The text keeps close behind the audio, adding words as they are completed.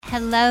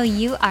Hello,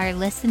 you are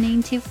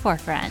listening to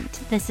Forefront.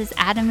 This is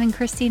Adam and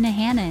Christina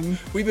Hannon.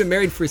 We've been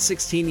married for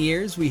 16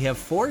 years. We have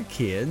 4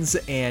 kids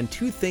and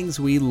 2 things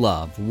we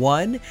love.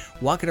 1,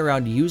 walking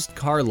around used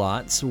car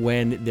lots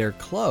when they're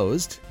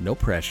closed, no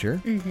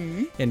pressure.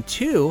 Mm-hmm. And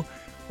 2,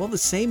 well, the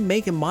same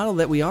make and model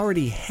that we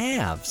already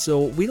have,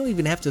 so we don't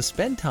even have to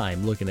spend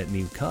time looking at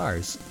new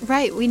cars.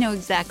 Right, we know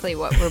exactly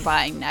what we're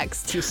buying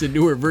next. Just a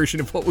newer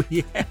version of what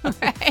we have.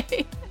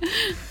 Right.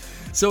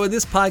 So in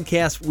this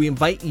podcast, we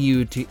invite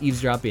you to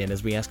eavesdrop in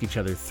as we ask each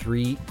other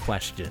 3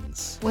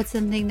 questions. What's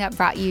something that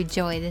brought you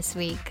joy this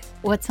week?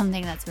 What's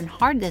something that's been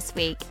hard this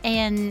week?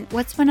 And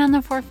what's been on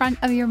the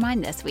forefront of your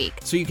mind this week?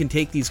 So you can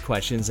take these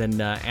questions and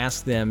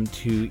ask them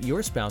to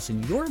your spouse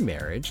in your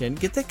marriage and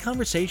get that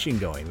conversation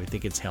going. We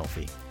think it's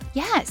healthy.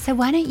 Yeah, so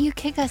why don't you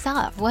kick us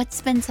off? What's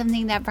been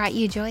something that brought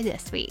you joy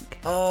this week?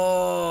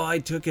 Oh, I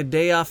took a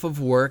day off of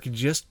work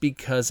just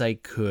because I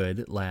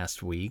could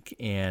last week,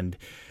 and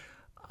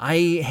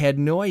I had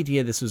no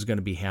idea this was going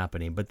to be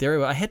happening, but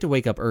I had to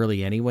wake up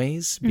early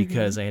anyways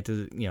because I had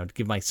to,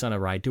 give my son a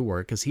ride to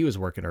work because he was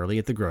working early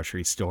at the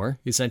grocery store,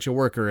 essential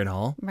worker and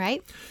all.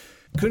 Right.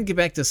 Couldn't get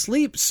back to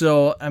sleep,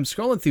 so I'm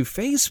scrolling through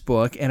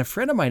Facebook, and a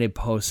friend of mine had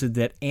posted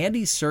that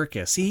Andy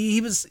Serkis,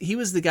 he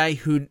was the guy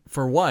who,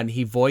 for one,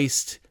 he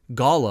voiced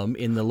Gollum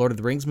in the Lord of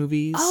the Rings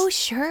movies. Oh,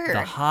 sure.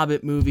 The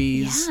Hobbit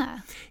movies. Yeah.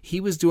 He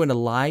was doing a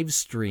live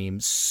stream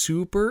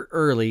super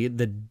early.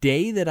 The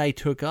day that I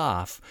took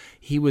off,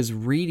 he was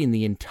reading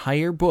the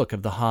entire book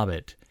of The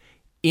Hobbit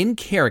in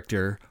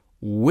character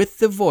with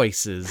the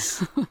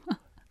voices.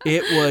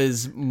 It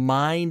was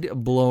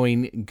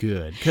mind-blowing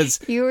good. 'Cause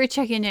you were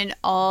checking in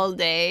all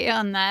day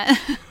on that.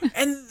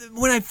 And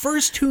when I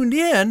first tuned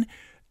in,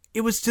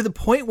 it was to the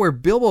point where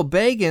Bilbo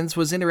Baggins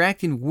was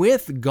interacting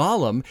with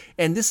Gollum,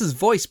 and this is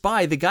voiced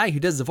by the guy who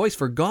does the voice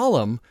for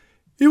Gollum.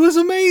 It was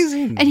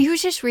amazing. And he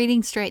was just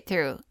reading straight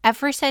through. At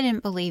first, I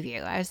didn't believe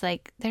you. I was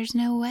like, there's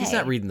no way. He's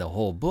not reading the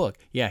whole book.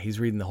 Yeah, he's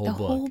reading the whole book.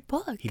 The whole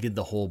book. He did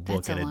the whole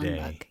book in a day.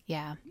 Book.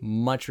 Yeah.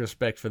 Much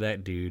respect for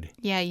that dude.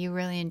 Yeah, you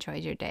really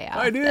enjoyed your day off.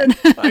 I did.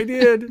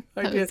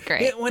 That was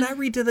great. Yeah, when I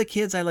read to the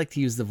kids, I like to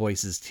use the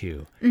voices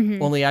too.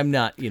 Mm-hmm. Only I'm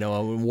not, an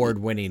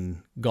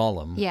award-winning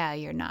Gollum. Yeah,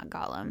 you're not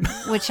Gollum,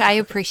 which I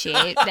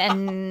appreciate.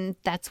 And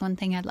that's one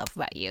thing I love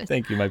about you.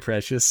 Thank you, my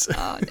precious.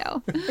 Oh,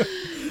 no.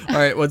 All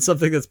right, what's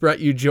something that's brought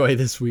you joy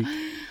this week?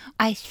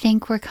 I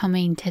think we're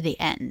coming to the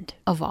end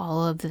of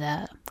all of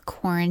the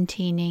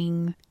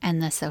quarantining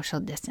and the social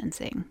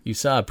distancing. You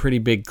saw a pretty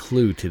big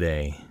clue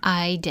today.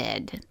 I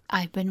did.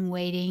 I've been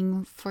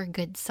waiting for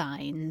good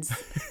signs.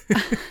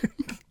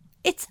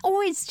 It's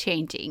always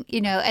changing,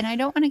 and I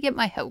don't want to get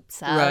my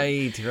hopes up.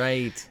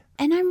 Right.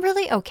 And I'm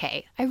really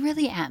okay. I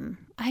really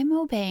am. I'm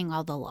obeying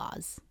all the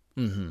laws.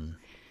 Mm-hmm.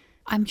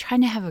 I'm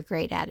trying to have a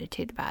great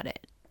attitude about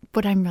it,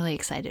 but I'm really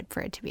excited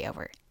for it to be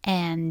over.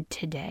 And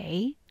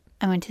today,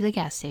 I went to the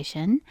gas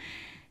station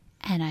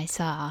and I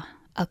saw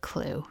a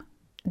clue.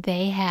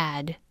 They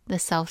had the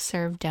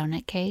self-serve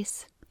donut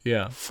case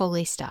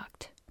fully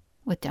stocked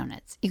with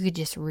donuts. You could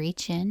just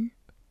reach in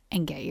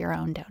and get your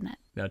own donut.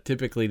 Now,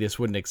 typically this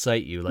wouldn't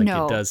excite you like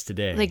it does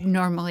today. Like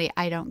normally,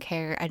 I don't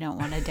care. I don't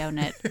want a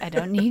donut. I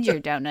don't need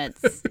your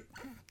donuts.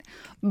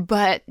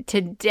 But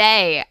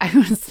today, I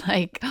was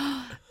like,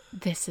 oh,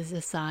 this is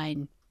a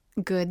sign.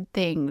 Good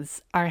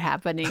things are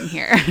happening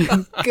here.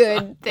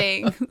 Good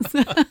things.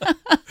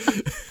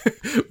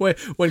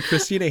 When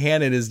Christina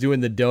Hannon is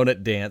doing the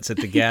donut dance at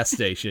the gas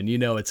station,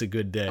 it's a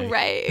good day.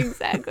 Right,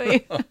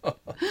 exactly.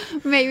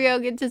 Maybe I'll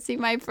get to see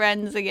my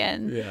friends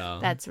again. Yeah.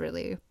 That's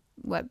really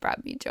what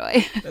brought me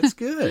joy. That's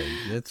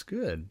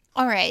good.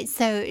 All right,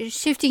 so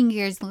shifting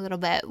gears a little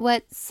bit,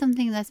 what's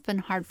something that's been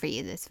hard for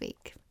you this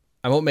week?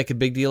 I won't make a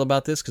big deal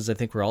about this because I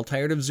think we're all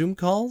tired of Zoom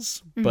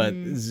calls. Mm-hmm. But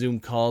Zoom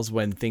calls,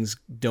 when things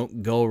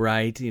don't go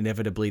right,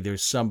 inevitably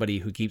there's somebody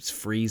who keeps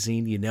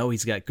freezing.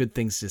 He's got good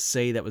things to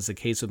say. That was the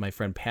case with my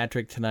friend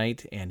Patrick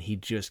tonight, and he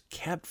just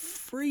kept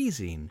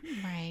freezing.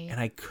 Right. And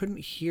I couldn't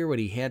hear what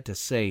he had to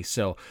say.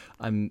 So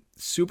I'm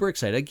super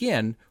excited,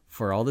 again,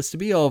 for all this to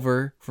be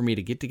over, for me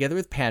to get together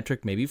with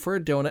Patrick, maybe for a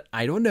donut.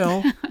 I don't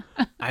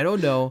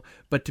know.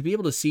 But to be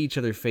able to see each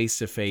other face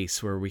to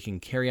face where we can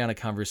carry on a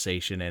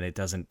conversation and it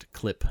doesn't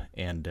clip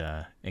and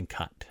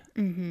cut.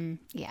 Mm-hmm.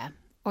 Yeah.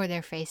 Or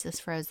their face is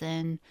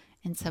frozen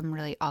in some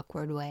really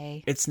awkward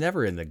way. It's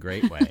never in the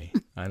great way.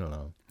 I don't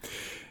know.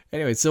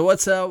 Anyway, so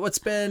what's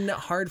been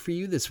hard for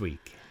you this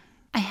week?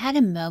 I had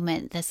a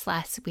moment this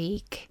last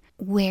week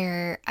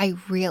where I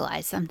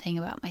realized something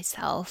about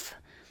myself.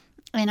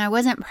 And I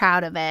wasn't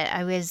proud of it.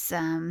 I was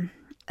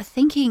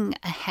thinking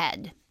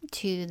ahead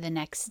to the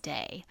next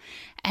day.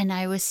 And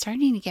I was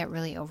starting to get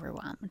really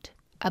overwhelmed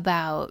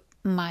about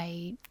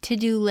my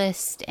to-do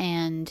list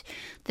and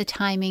the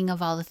timing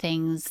of all the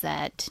things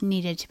that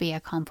needed to be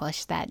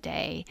accomplished that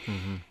day.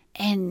 Mm-hmm.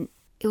 And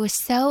it was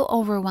so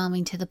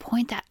overwhelming to the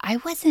point that I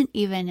wasn't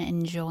even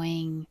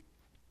enjoying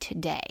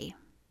today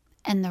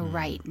and the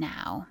right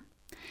now.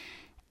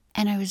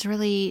 And I was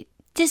really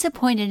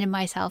disappointed in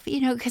myself,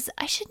 because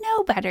I should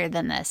know better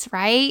than this,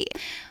 right?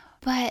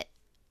 But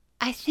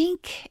I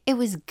think it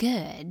was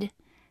good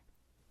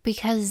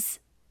because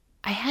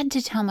I had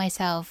to tell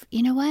myself,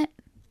 you know what?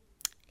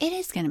 It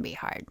is going to be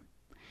hard.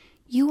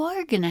 You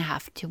are going to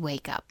have to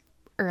wake up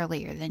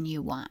earlier than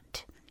you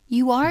want.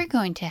 You are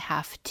going to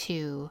have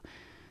to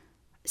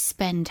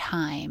spend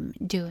time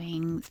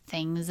doing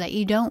things that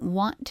you don't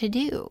want to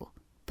do,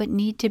 but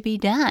need to be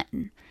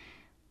done.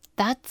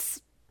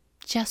 That's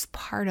just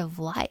part of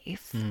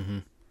life. Mm-hmm.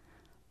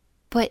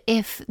 But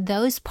if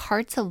those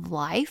parts of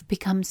life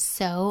become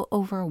so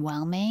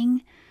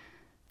overwhelming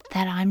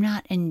that I'm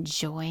not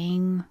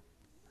enjoying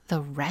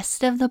the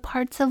rest of the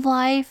parts of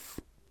life,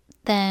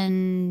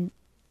 then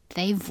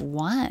they've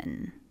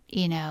won,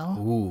 you know?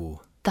 Ooh.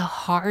 The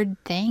hard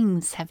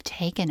things have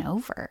taken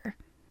over.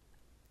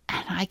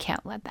 And I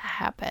can't let that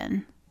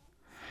happen.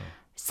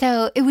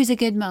 So it was a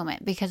good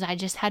moment because I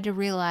just had to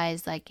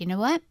realize, like, you know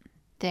what?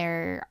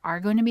 There are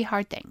going to be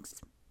hard things.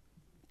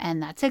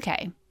 And that's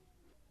okay.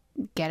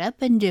 Get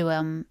up and do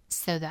them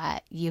so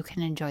that you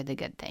can enjoy the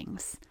good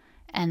things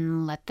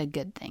and let the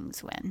good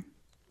things win.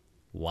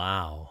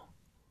 Wow.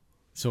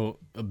 So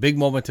a big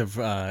moment of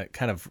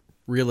kind of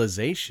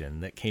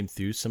realization that came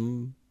through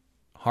some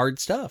hard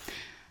stuff.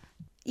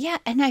 Yeah,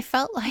 and I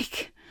felt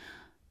like,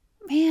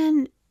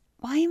 man,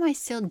 why am I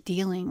still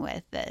dealing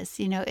with this?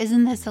 You know,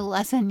 isn't this a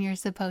lesson you're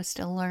supposed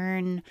to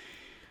learn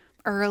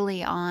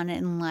early on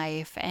in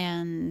life?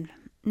 And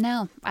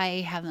no,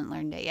 I haven't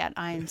learned it yet.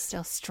 I'm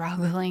still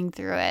struggling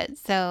through it.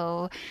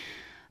 So,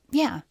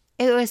 yeah,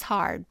 it was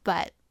hard,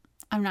 but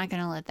I'm not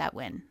going to let that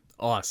win.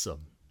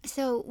 Awesome.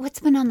 So what's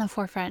been on the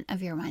forefront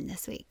of your mind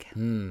this week?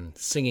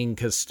 Singing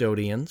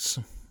custodians.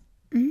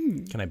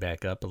 Can I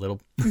back up a little?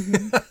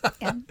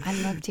 Yeah,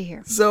 I'd love to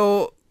hear.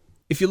 So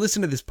if you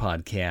listen to this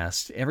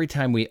podcast, every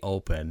time we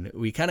open,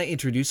 we kind of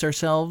introduce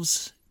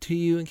ourselves to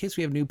you in case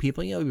we have new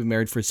people. You know, we've been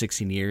married for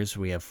 16 years.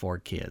 We have 4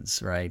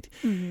 kids, right?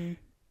 Mm-hmm.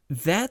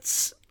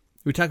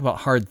 We talk about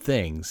hard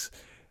things.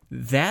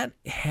 That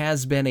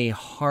has been a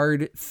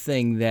hard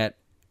thing that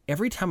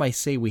every time I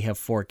say we have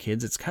 4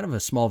 kids, it's kind of a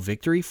small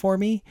victory for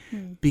me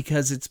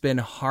because it's been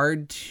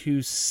hard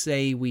to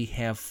say we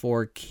have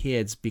 4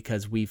 kids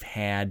because we've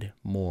had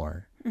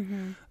more.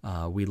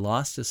 Mm-hmm. We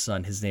lost a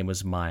son. His name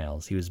was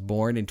Miles. He was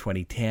born in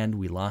 2010.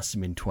 We lost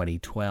him in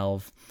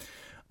 2012.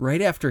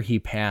 Right after he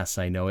passed,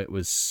 I know it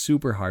was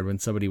super hard when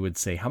somebody would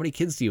say, "How many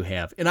kids do you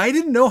have?" And I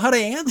didn't know how to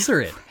answer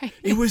it. Right.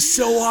 It was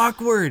so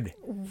awkward.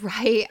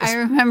 Right. I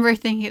remember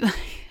thinking, like,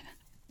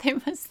 they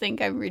must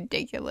think I'm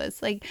ridiculous.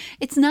 Like,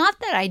 it's not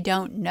that I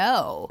don't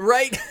know.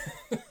 Right.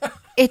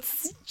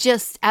 It's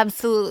just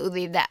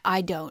absolutely that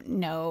I don't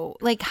know.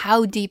 Like,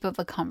 how deep of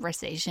a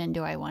conversation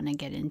do I want to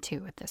get into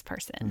with this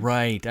person?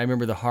 Right. I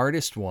remember the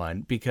hardest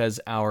one because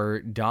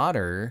our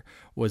daughter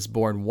was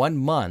born 1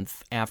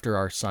 month after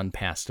our son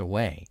passed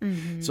away.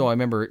 Mm-hmm. So I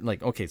remember,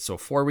 like, okay, so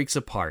 4 weeks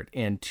apart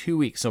and 2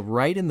 weeks. So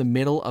right in the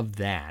middle of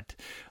that,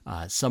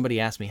 somebody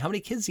asked me, "How many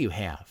kids do you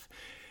have?"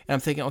 And I'm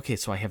thinking, okay,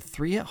 so I have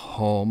 3 at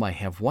home. I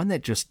have 1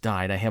 that just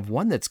died. I have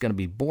 1 that's going to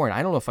be born.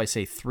 I don't know if I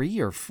say 3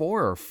 or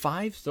 4 or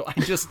 5. So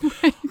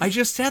I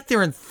just sat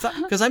there and thought,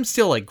 because I'm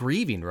still like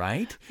grieving,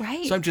 right?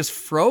 Right. So I'm just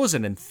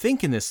frozen and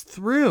thinking this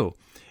through.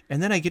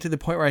 And then I get to the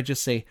point where I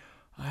just say,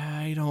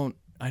 I don't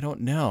know. I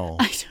don't know.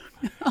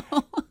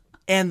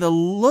 And the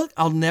look,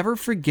 I'll never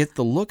forget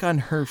the look on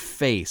her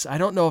face. I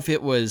don't know if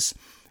it was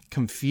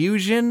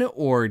confusion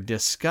or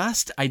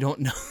disgust. I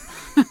don't know.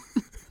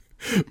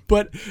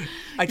 But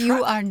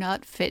you are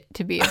not fit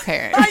to be a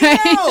parent.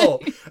 I know.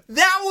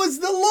 That was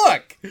the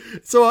look.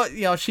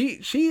 So,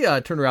 she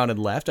turned around and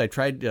left. I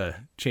tried to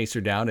chase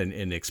her down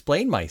and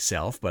explain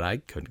myself, but I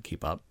couldn't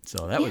keep up.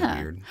 So that was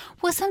weird.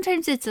 Well,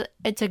 sometimes it's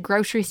a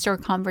grocery store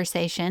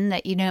conversation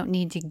that you don't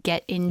need to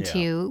get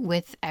into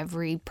with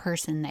every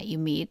person that you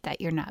meet that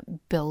you're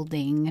not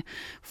building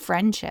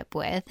friendship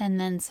with.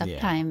 And then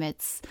sometimes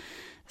it's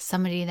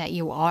somebody that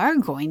you are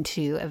going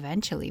to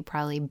eventually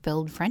probably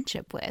build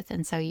friendship with.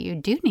 And so you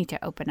do need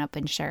to open up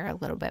and share a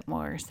little bit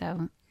more.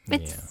 So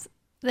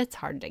that's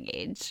hard to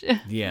gauge.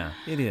 Yeah,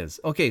 it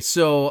is. Okay,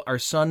 so our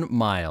son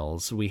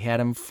Miles, we had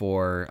him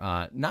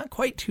for not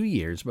quite 2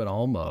 years, but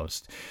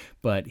almost.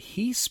 But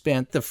he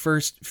spent the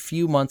first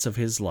few months of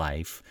his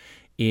life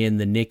in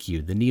the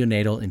NICU, the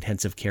Neonatal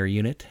Intensive Care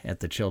Unit at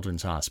the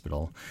Children's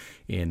Hospital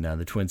in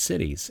the Twin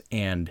Cities.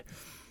 And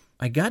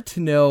I got to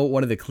know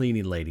one of the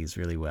cleaning ladies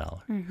really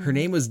well. Mm-hmm. Her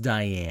name was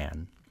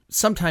Diane.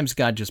 Sometimes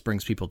God just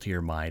brings people to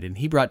your mind, and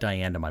he brought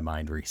Diane to my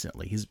mind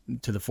recently. He's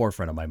to the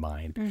forefront of my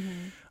mind.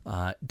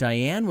 Mm-hmm.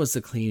 Diane was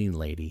the cleaning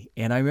lady,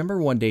 and I remember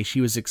one day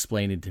she was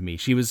explaining to me.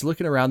 She was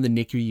looking around the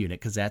NICU unit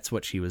because that's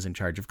what she was in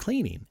charge of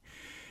cleaning.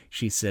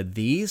 She said,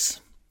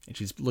 "These," and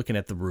she's looking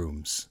at the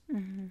rooms,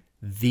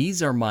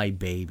 "These are my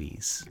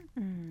babies.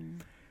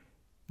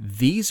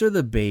 These are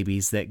the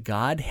babies that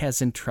God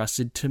has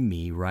entrusted to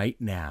me right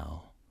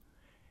now.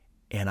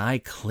 And I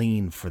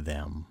clean for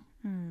them."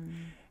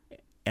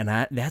 And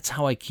that's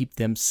how I keep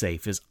them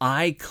safe, is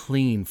I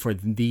clean for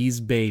these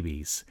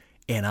babies,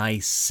 and I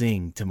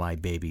sing to my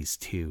babies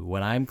too.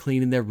 When I'm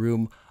cleaning their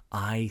room,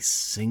 I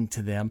sing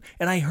to them.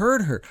 And I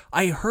heard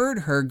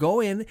her go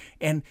in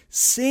and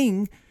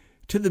sing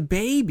to the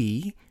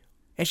baby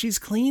as she's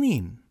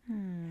cleaning.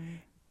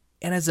 And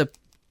as a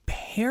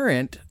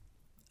parent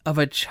of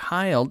a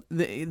child,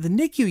 the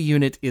NICU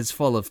unit is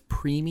full of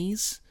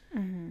preemies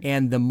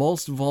and the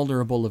most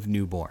vulnerable of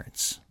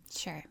newborns.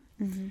 Sure.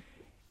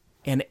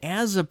 And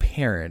as a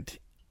parent,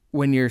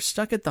 when you're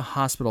stuck at the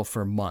hospital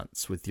for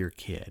months with your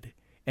kid,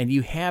 and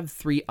you have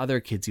 3 other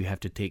kids you have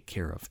to take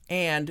care of,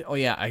 and, oh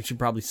yeah, I should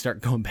probably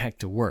start going back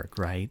to work,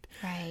 right?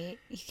 Right.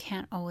 You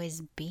can't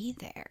always be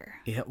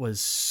there. It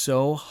was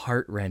so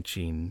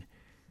heart-wrenching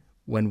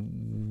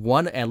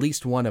when at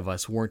least one of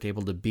us weren't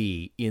able to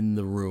be in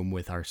the room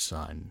with our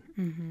son.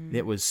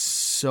 It was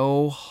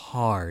so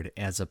hard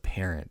as a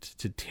parent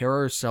to tear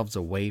ourselves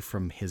away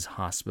from his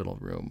hospital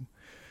room.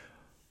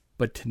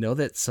 But to know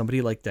that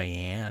somebody like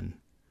Diane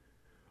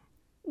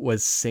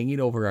was singing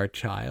over our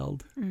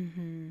child,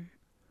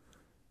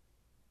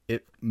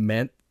 it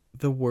meant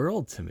the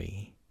world to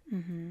me.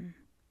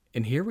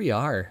 And here we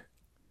are,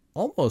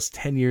 almost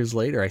 10 years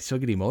later. I still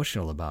get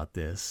emotional about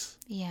this.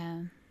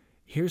 Yeah.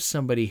 Here's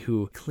somebody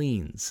who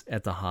cleans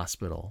at the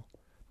hospital,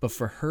 but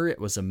for her it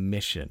was a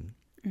mission.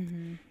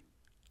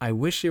 I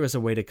wish there was a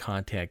way to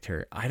contact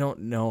her. I don't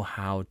know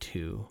how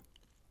to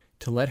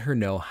let her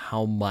know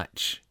how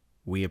much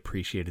we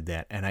appreciated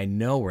that. And I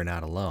know we're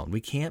not alone. We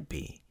can't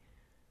be.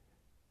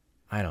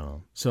 I don't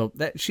know. So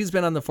that she's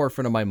been on the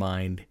forefront of my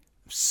mind.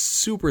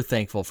 Super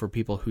thankful for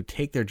people who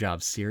take their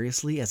job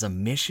seriously as a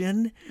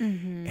mission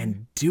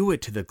and do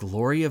it to the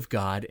glory of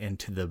God and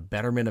to the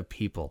betterment of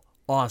people.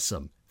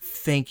 Awesome.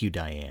 Thank you,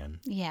 Diane.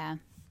 Yeah.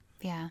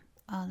 Yeah.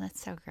 Oh,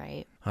 that's so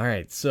great. All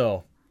right.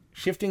 So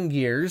shifting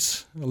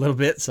gears a little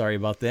bit. Sorry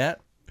about that.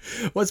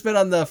 What's been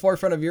on the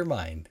forefront of your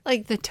mind?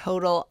 Like the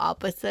total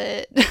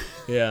opposite.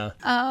 Yeah.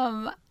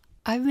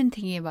 I've been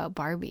thinking about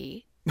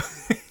Barbie.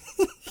 I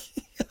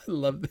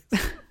love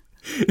this.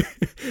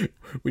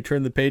 We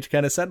turned the page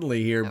kind of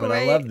suddenly here, but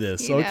Right? I love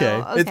this. You know,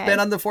 Okay. It's okay. been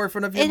on the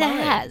forefront of your mind.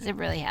 It has. It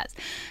really has.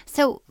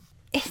 So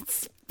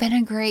it's been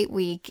a great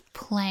week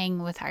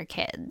playing with our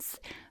kids,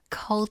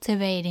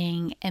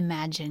 cultivating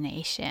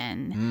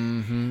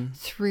imagination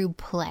through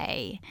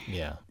play.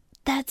 Yeah.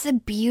 That's a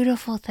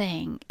beautiful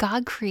thing.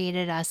 God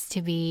created us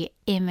to be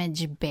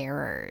image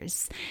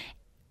bearers.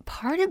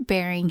 Part of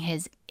bearing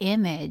his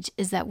image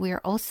is that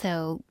we're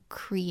also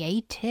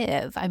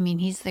creative. I mean,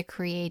 he's the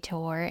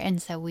creator,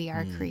 and so we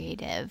are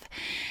creative.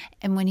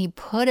 And when he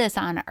put us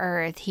on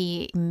earth,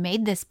 he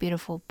made this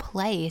beautiful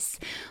place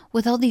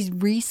with all these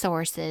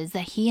resources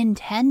that he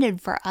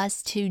intended for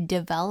us to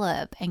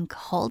develop and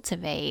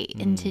cultivate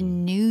into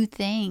new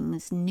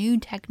things, new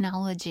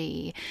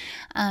technology,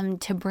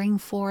 to bring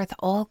forth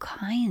all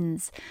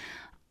kinds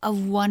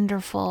of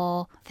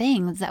wonderful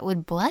things that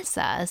would bless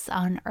us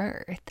on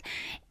earth.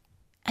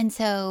 And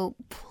so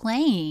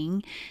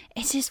playing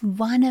is just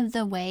one of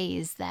the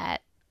ways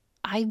that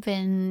I've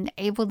been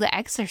able to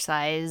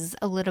exercise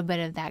a little bit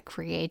of that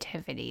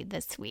creativity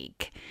this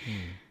week.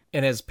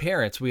 And as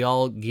parents, we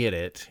all get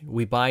it.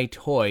 We buy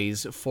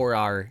toys for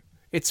our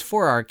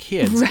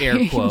kids, Right.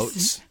 air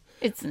quotes.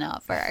 It's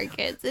not for our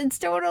kids. It's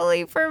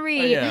totally for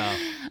me. Yeah.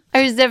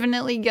 I was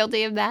definitely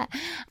guilty of that.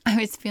 I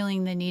was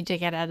feeling the need to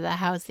get out of the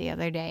house the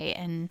other day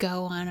and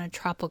go on a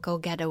tropical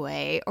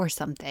getaway or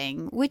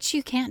something, which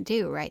you can't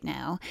do right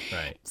now.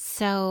 Right.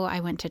 So I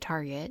went to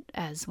Target,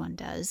 as one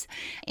does,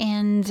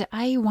 and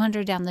I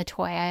wandered down the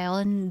toy aisle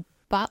and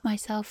bought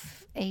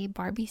myself a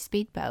Barbie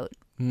speedboat.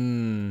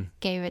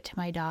 Gave it to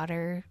my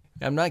daughter.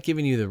 I'm not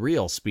giving you the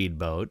real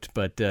speedboat,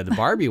 but the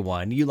Barbie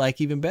one you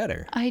like even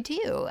better. I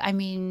do. I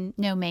mean,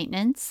 no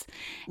maintenance.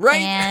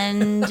 Right.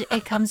 And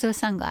it comes with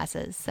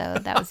sunglasses. So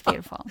that was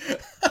beautiful.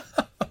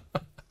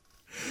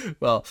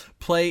 Well,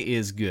 play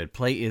is good.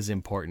 Play is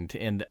important.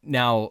 And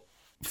now,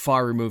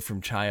 far removed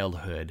from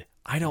childhood,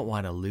 I don't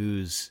want to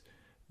lose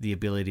the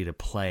ability to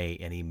play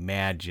and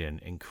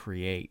imagine and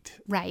create.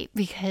 Right.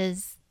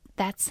 Because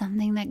that's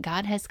something that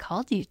God has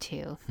called you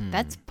to.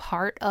 That's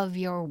part of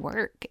your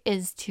work,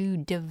 is to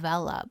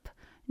develop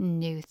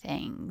new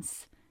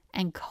things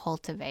and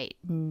cultivate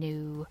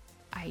new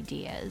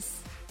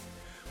ideas.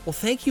 Well,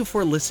 thank you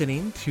for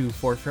listening to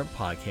Forefront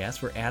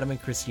Podcast. We're Adam and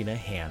Christina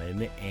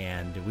Hannon,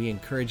 and we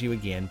encourage you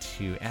again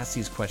to ask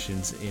these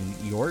questions in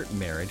your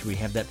marriage. We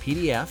have that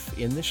PDF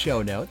in the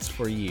show notes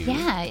for you.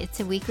 Yeah,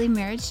 it's a weekly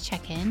marriage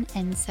check-in.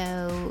 And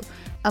so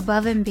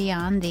above and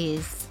beyond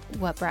these,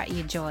 what brought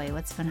you joy,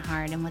 what's been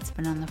hard, and what's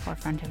been on the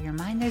forefront of your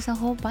mind, there's a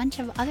whole bunch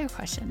of other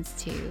questions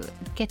to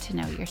get to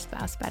know your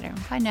spouse better and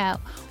find out,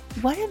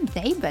 what have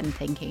they been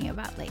thinking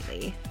about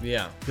lately?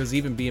 Yeah, because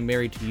even being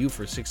married to you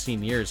for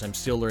 16 years, I'm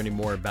still learning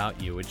more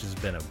about you, which has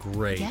been a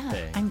great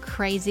thing. I'm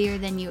crazier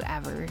than you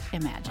ever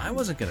imagined. I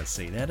wasn't going to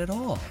say that at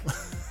all.